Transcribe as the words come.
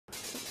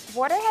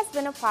Water has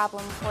been a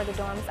problem for the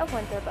dorms of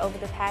Winthrop over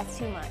the past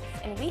 2 months,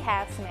 and we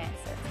have some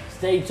answers.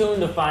 Stay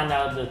tuned to find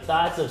out the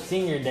thoughts of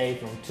Senior Day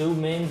from 2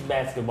 men's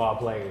basketball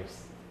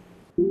players.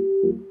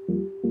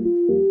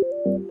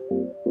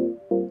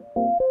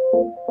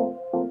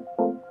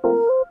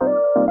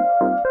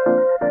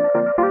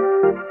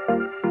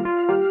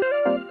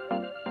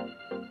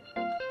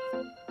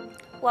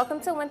 Welcome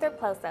to Winthrop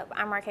Close Up.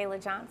 I'm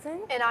Markayla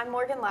Johnson. And I'm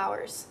Morgan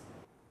Lowers.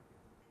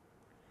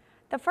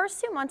 The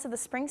first 2 months of the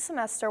spring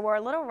semester were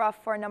a little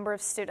rough for a number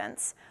of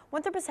students.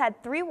 Winthrop has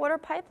had 3 water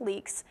pipe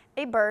leaks,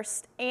 a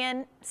burst,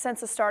 and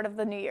since the start of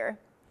the new year.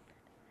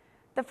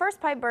 The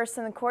first pipe burst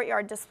in the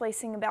courtyard,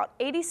 displacing about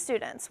 80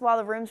 students while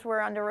the rooms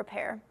were under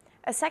repair.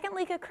 A second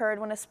leak occurred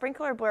when a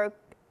sprinkler broke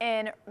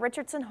in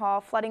Richardson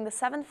Hall, flooding the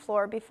 7th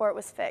floor before it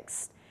was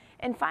fixed.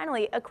 And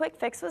finally, a quick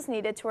fix was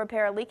needed to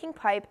repair a leaking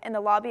pipe in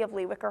the lobby of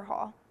Lee Wicker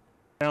Hall.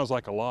 Sounds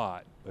like a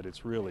lot, but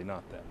it's really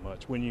not that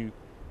much. When you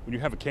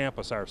have a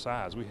campus our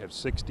size, we have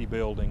 60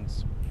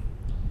 buildings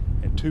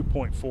and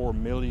 2.4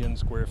 million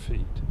square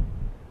feet,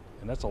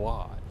 and that's a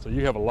lot. So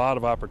you have a lot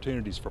of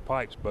opportunities for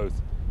pipes,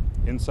 both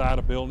inside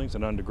of buildings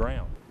and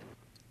underground.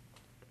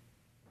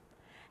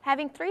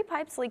 Having 3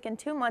 pipes leak in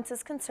 2 months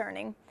is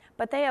concerning,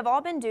 but they have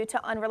all been due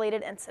to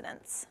unrelated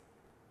incidents.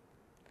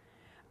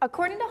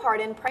 According to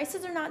Hardin,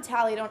 prices are not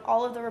tallied on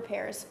all of the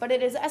repairs, but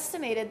it is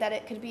estimated that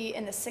it could be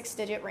in the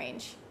 6-digit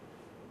range.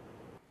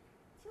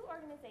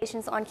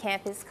 Organizations on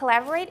campus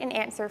collaborate and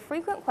answer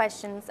frequent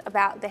questions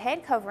about the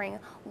head covering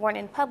worn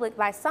in public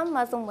by some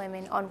Muslim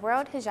women on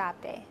World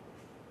Hijab Day.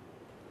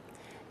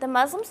 The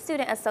Muslim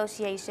Student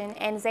Association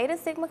and Zeta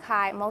Sigma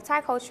Chi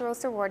Multicultural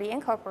Sorority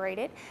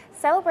Incorporated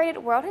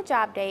celebrated World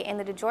Hijab Day in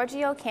the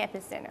DeGiorgio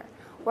Campus Center.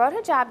 World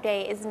Hijab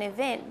Day is an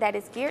event that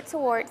is geared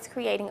towards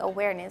creating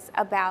awareness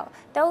about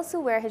those who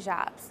wear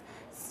hijabs.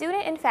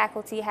 Student and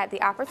faculty had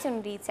the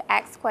opportunity to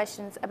ask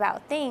questions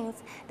about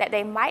things that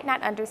they might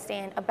not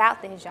understand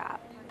about the hijab.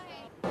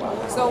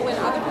 So when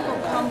other people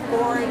come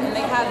forward and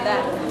they have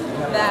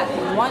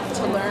that want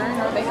to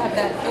learn, or they have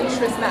that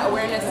interest and that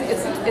awareness,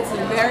 it's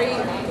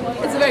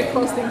a very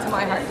close thing to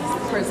my heart,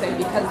 per se,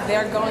 because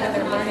they're going and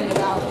they're learning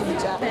about the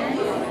hijab.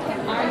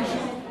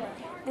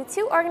 The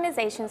 2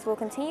 organizations will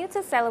continue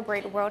to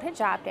celebrate World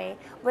Hijab Day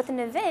with an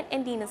event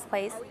in Dina's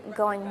Place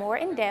going more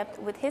in depth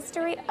with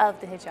history of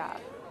the hijab.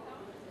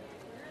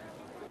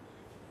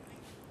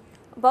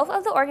 Both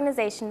of the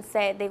organizations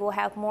said they will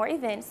have more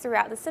events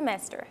throughout the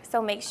semester,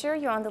 so make sure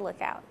you're on the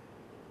lookout.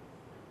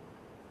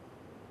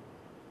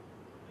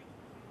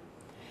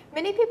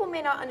 Many people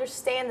may not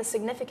understand the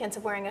significance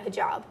of wearing a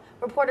hijab.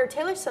 Reporter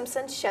Taylor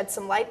Simpson shed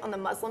some light on the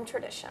Muslim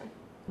tradition.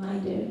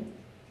 Reminder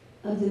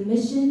of the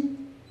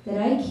mission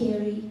that I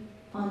carry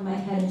on my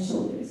head and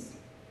shoulders.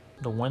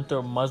 The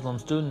Winthrop Muslim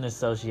Student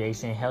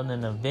Association held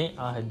an event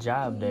on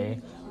Hijab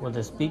Day with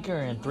a speaker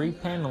and 3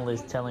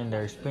 panelists telling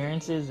their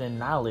experiences and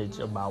knowledge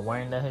about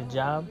wearing the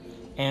hijab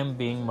and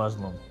being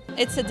Muslim.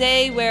 It's a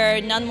day where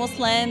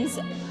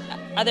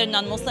other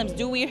non-Muslims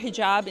do wear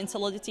hijab in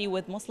solidarity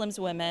with Muslims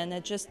women,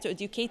 just to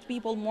educate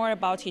people more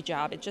about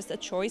hijab. It's just a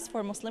choice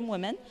for Muslim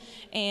women,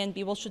 and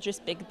people should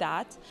respect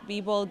that.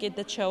 People get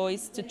the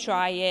choice to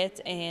try it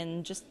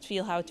and just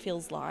feel how it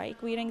feels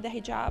like wearing the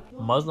hijab.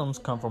 Muslims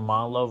come from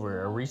all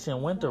over. A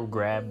recent Winthrop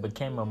grad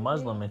became a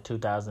Muslim in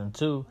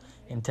 2002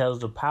 and tells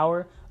the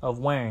power of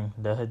wearing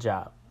the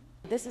hijab.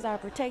 This is our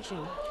protection.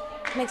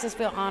 It makes us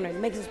feel honored. It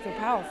makes us feel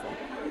powerful.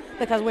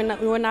 Because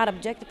we're not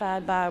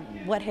objectified by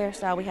what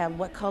hairstyle we have,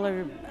 what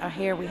color our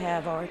hair we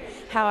have, or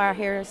how our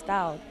hair is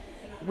styled.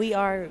 We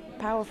are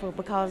powerful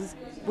because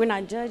we're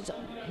not judged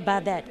by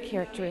that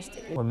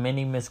characteristic. With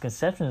many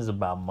misconceptions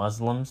about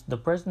Muslims, the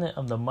president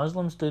of the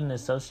Muslim Student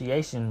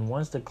Association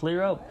wants to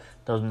clear up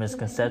those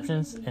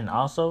misconceptions and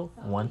also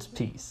wants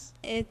peace.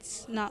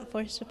 It's not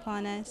forced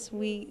upon us.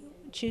 We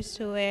choose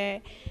to wear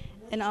it,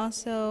 and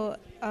also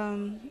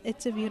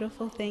it's a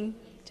beautiful thing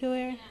to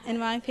wear, in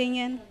my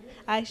opinion.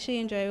 I actually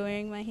enjoy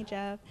wearing my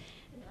hijab,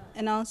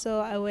 and also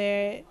I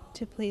wear it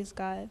to please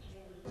God.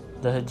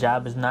 The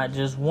hijab is not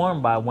just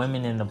worn by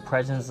women in the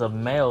presence of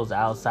males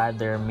outside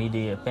their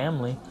immediate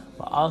family,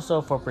 but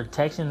also for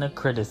protection of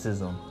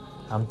criticism.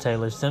 I'm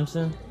Taylor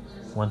Simpson,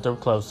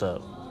 Winthrop Close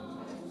Up.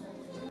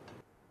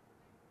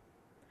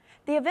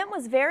 The event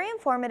was very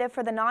informative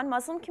for the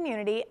non-Muslim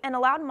community and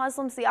allowed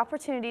Muslims the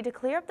opportunity to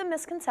clear up the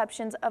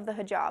misconceptions of the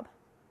hijab.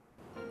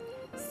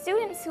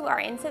 Students who are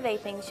into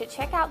vaping should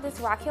check out this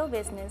Rock Hill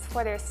business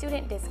for their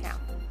student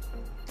discount.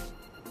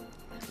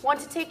 Want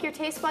to take your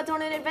taste buds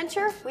on an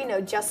adventure? We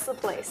know just the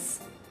place.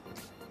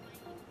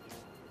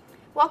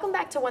 Welcome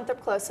back to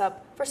Winthrop Close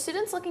Up. For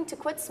students looking to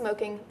quit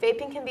smoking,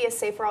 vaping can be a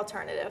safer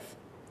alternative.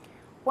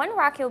 One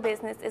Rock Hill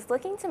business is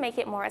looking to make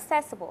it more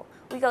accessible.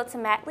 We go to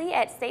Matt Lee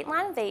at State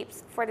Line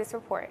Vapes for this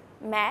report.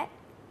 Matt?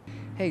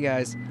 Hey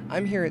guys,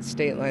 I'm here at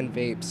State Line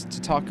Vapes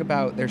to talk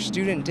about their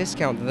student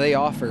discount that they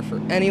offer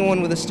for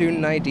anyone with a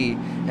student ID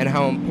and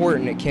how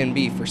important it can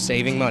be for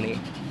saving money.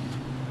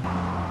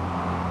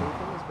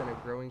 Vaping has been a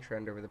growing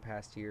trend over the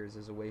past years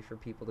as a way for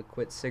people to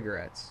quit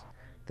cigarettes.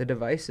 The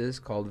devices,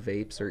 called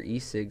vapes or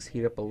e-cigs,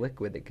 heat up a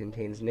liquid that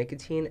contains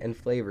nicotine and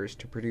flavors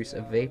to produce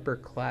a vapor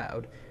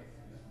cloud.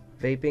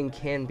 Vaping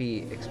can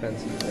be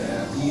expensive.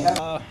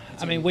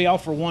 I mean, we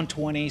offer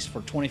 120s for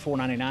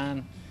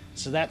 $24.99,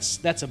 so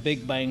that's a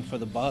big bang for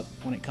the buck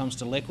when it comes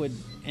to liquid,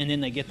 and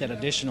then they get that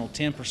additional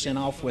 10%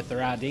 off with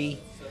their ID.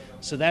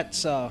 So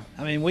that's, I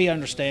mean, we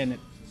understand that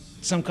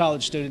some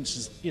college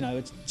students,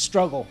 it's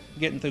struggle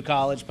getting through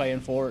college, paying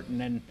for it, and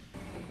then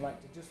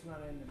like to just run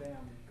in the damn.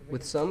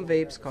 With some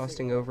vapes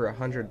costing over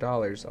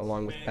 $100,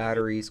 along with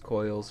batteries,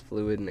 coils,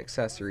 fluid, and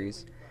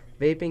accessories,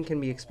 vaping can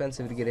be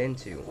expensive to get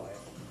into.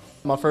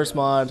 My first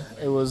mod,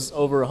 it was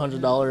over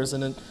 $100,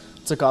 and it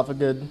took off a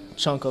good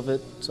chunk of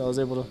it, so I was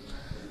able to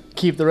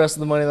keep the rest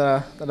of the money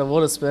that I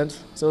would have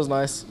spent, so it was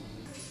nice.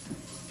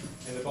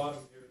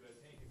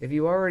 If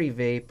you already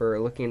vape or are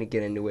looking to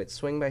get into it,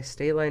 swing by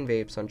State Line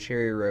Vapes on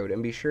Cherry Road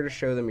and be sure to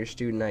show them your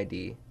student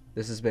ID.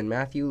 This has been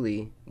Matthew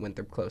Lee,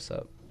 Winthrop Close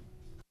Up.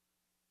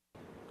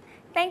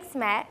 Thanks,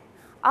 Matt.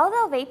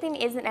 Although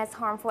vaping isn't as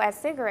harmful as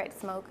cigarette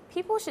smoke,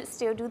 people should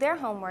still do their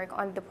homework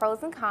on the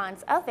pros and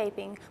cons of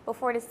vaping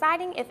before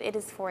deciding if it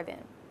is for them.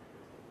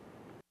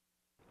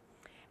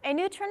 A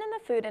new trend in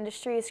the food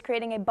industry is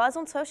creating a buzz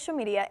on social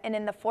media and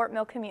in the Fort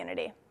Mill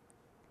community.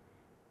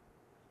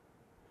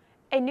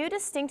 A new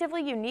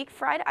distinctively unique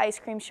fried ice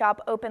cream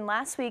shop opened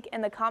last week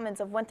in the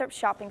Commons of Winthrop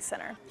Shopping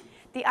Center.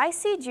 The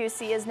Icy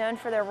Juicy is known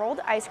for their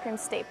rolled ice cream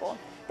staple.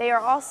 They are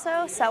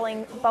also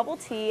selling bubble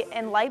tea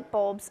and light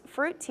bulbs,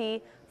 fruit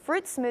tea,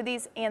 fruit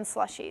smoothies, and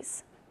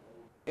slushies.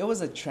 It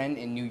was a trend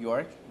in New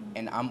York,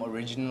 and I'm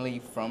originally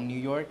from New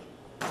York,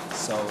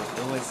 so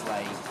it was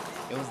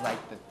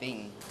like the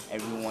thing.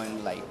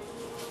 Everyone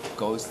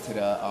goes to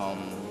the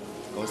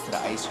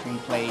ice cream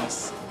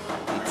place.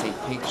 They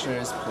take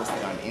pictures, post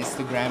it on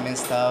Instagram and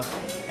stuff,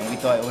 and we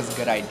thought it was a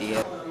good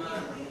idea.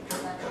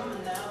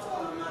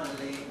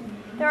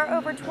 There are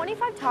over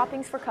 25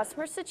 toppings for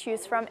customers to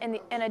choose from in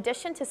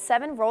addition to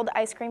 7 rolled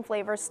ice cream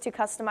flavors to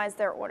customize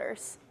their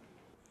orders.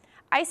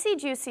 Icy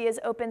Juicy is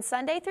open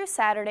Sunday through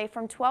Saturday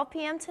from 12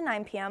 p.m. to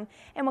 9 p.m.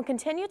 and will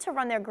continue to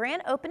run their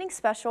grand opening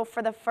special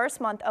for the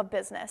first month of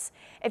business.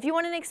 If you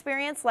want an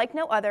experience like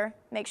no other,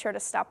 make sure to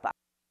stop by.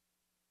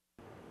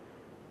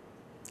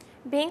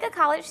 Being a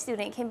college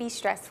student can be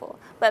stressful,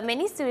 but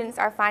many students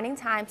are finding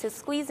time to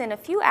squeeze in a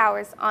few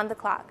hours on the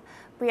clock.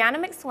 Brianna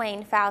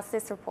McSwain files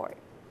this report.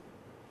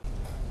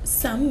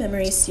 Some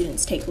memories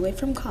students take away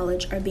from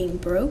college are being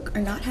broke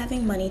or not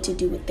having money to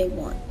do what they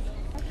want.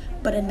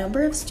 But a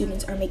number of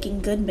students are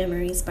making good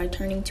memories by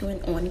turning to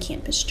an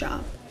on-campus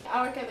job.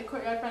 I work at the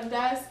courtyard front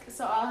desk,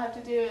 so all I have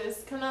to do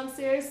is come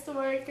downstairs to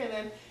work and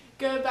then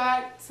go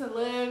back to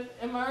live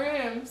in my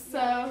room,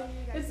 so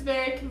it's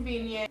very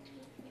convenient.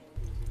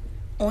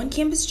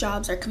 On-campus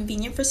jobs are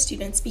convenient for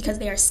students because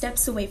they are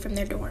steps away from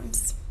their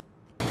dorms.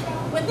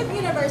 Winthrop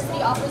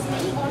University offers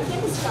many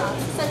on-campus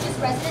jobs, such as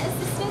resident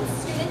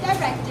assistants, student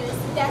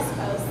directors, desk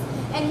hosts,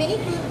 and many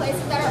food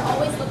places that are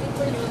always looking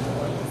for new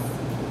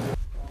employees.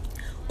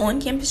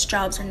 On-campus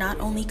jobs are not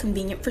only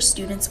convenient for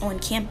students on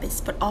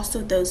campus, but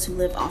also those who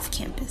live off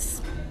campus.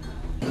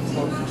 It's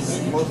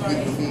most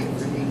convenient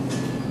for me.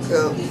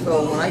 So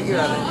when I get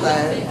out of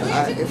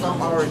class, if I'm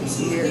already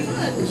here,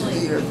 it's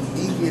easier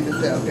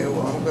to say, okay,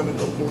 well, I'm going to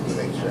go pull some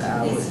extra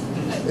hours.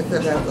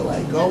 Instead of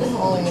having to go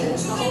home,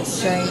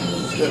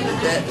 change, go to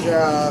that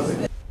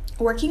job.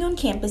 Working on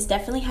campus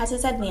definitely has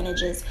its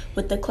advantages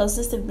with the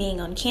closeness of being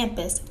on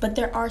campus, but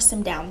there are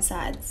some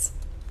downsides.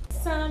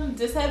 Some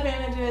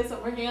disadvantages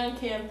of working on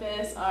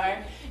campus are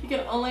you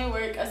can only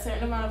work a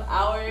certain amount of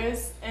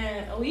hours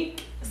in a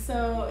week,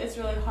 so it's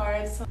really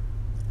hard.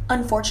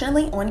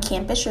 Unfortunately, on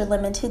campus, you're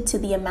limited to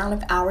the amount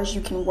of hours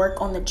you can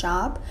work on the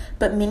job,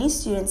 but many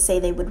students say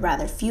they would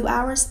rather few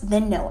hours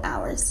than no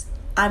hours.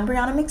 I'm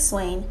Brianna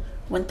McSwain,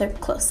 Winthrop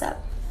Close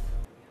Up.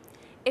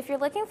 If you're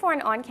looking for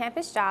an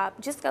on-campus job,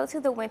 just go to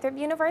the Winthrop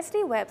University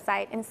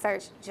website and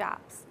search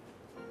jobs.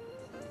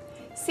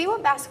 See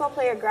what basketball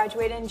player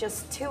graduated in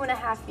just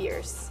 2.5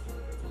 years.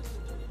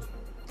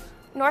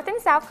 North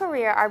and South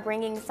Korea are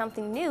bringing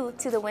something new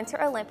to the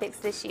Winter Olympics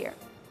this year.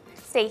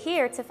 Stay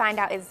here to find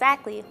out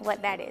exactly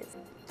what that is.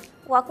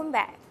 Welcome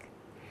back.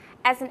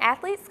 As an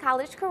athlete's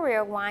college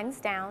career winds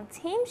down,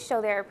 teams show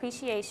their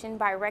appreciation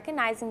by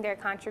recognizing their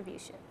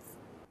contributions.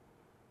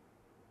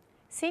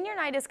 Senior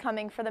night is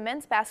coming for the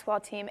men's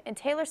basketball team, and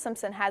Taylor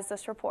Simpson has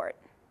this report.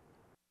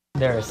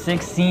 There are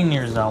 6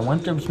 seniors on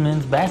Winthrop's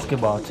men's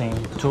basketball team.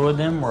 2 of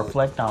them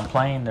reflect on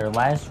playing their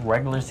last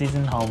regular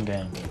season home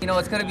game. You know,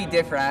 it's going to be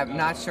different. I'm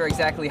not sure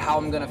exactly how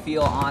I'm going to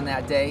feel on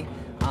that day.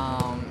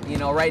 You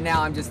know, right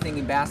now I'm just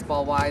thinking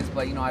basketball-wise,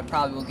 but, you know, I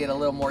probably will get a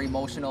little more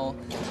emotional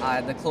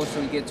the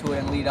closer we get to it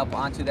and lead up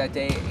onto that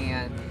day.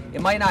 And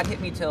it might not hit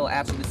me till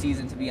after the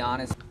season, to be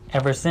honest.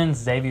 Ever since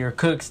Xavier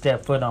Cook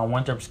stepped foot on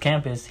Winthrop's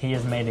campus, he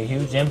has made a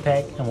huge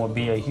impact and will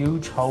be a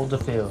huge hold to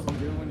fill. I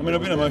mean, it'll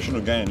be an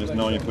emotional game, just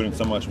knowing you put in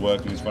so much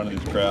work in front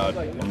of this crowd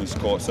on this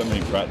court, so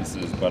many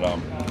practices. But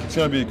it's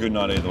going to be a good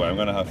night either way. I'm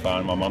going to have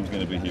fun. My mum's going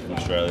to be here from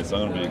Australia, so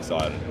I'm going to be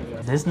excited.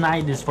 This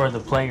night is for the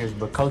players,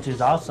 but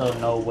coaches also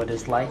know what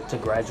it's like to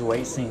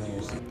graduate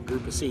seniors. A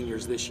group of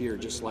seniors this year,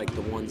 just like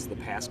the ones the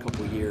past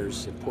couple of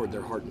years, have poured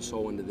their heart and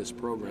soul into this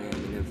program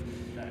and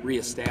have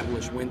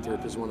reestablished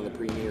Winthrop as one of the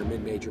premier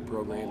mid-major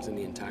programs in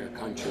the entire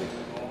country.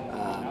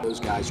 Those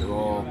guys are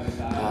all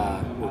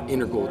were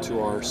integral to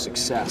our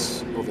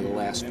success over the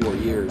last 4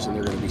 years, and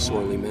they're going to be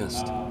sorely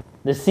missed.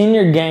 The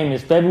senior game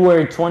is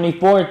February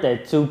 24th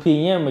at 2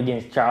 p.m.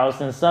 against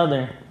Charleston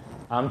Southern.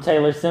 I'm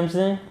Taylor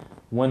Simpson,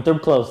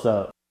 Winthrop Close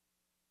Up.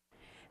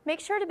 Make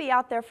sure to be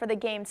out there for the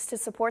games to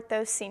support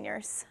those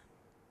seniors.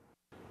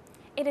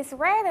 It is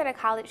rare that a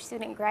college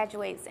student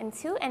graduates in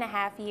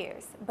 2.5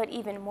 years, but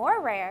even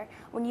more rare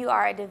when you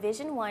are a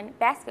Division I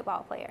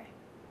basketball player.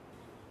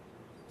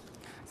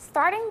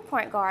 Starting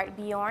point guard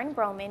Bjorn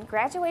Broman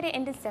graduated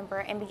in December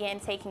and began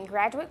taking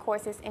graduate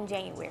courses in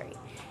January.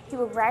 He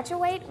will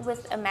graduate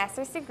with a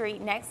master's degree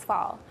next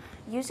fall.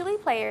 Usually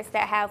players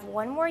that have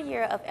one more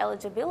year of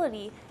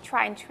eligibility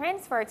try and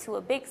transfer to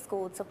a big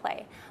school to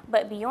play,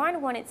 but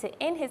Bjorn wanted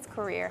to end his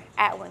career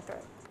at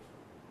Winthrop.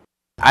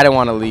 I didn't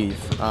want to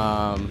leave.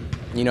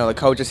 You know, the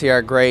coaches here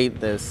are great,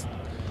 this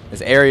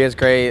area is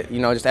great, you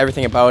know, just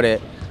everything about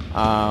it.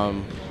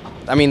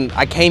 I mean,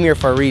 I came here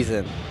for a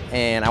reason,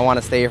 and I want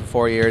to stay here for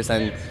 4 years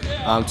and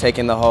take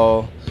in the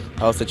whole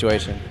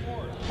situation.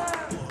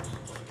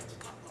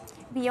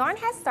 Bjorn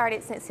has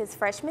started since his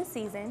freshman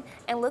season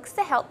and looks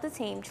to help the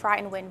team try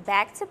and win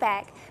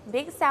back-to-back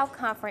Big South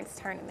Conference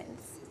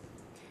tournaments.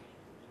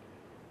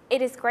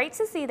 It is great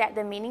to see that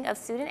the meaning of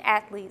student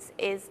athletes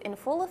is in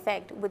full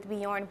effect with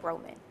Bjorn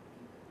Broman.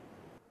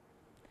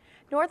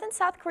 North and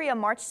South Korea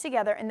marched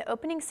together in the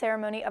opening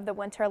ceremony of the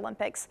Winter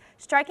Olympics,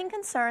 striking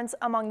concerns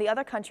among the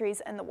other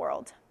countries in the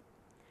world.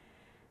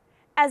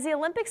 As the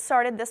Olympics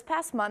started this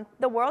past month,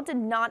 the world did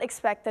not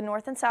expect the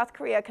North and South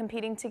Korea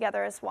competing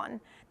together as one.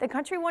 The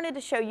country wanted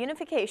to show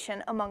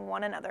unification among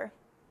one another.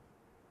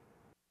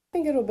 I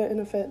think it'll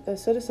benefit the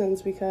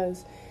citizens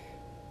because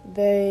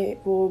they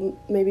will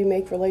maybe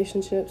make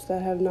relationships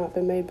that have not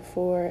been made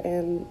before,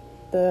 and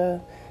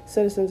the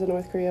citizens of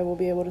North Korea will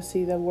be able to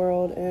see the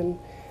world and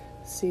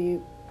see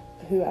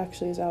who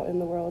actually is out in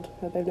the world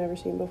that they've never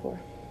seen before.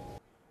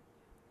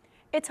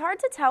 It's hard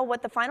to tell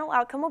what the final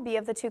outcome will be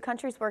of the two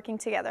countries working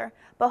together,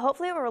 but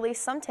hopefully it will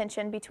release some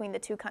tension between the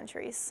two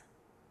countries.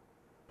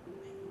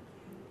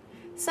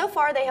 So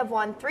far, they have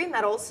won 3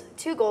 medals,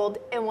 2 gold,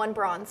 and 1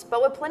 bronze,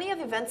 but with plenty of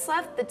events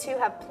left, the two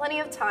have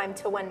plenty of time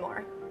to win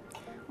more.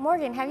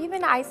 Morgan, have you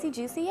been to Icy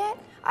Juicy yet?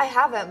 I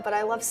haven't, but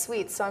I love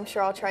sweets, so I'm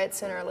sure I'll try it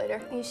sooner or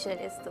later. You should,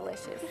 it's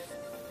delicious.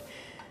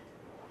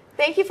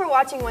 Thank you for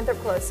watching Winthrop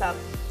Close Up.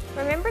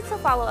 Remember to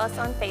follow us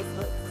on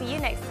Facebook. See you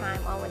next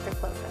time on Winthrop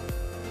Close Up.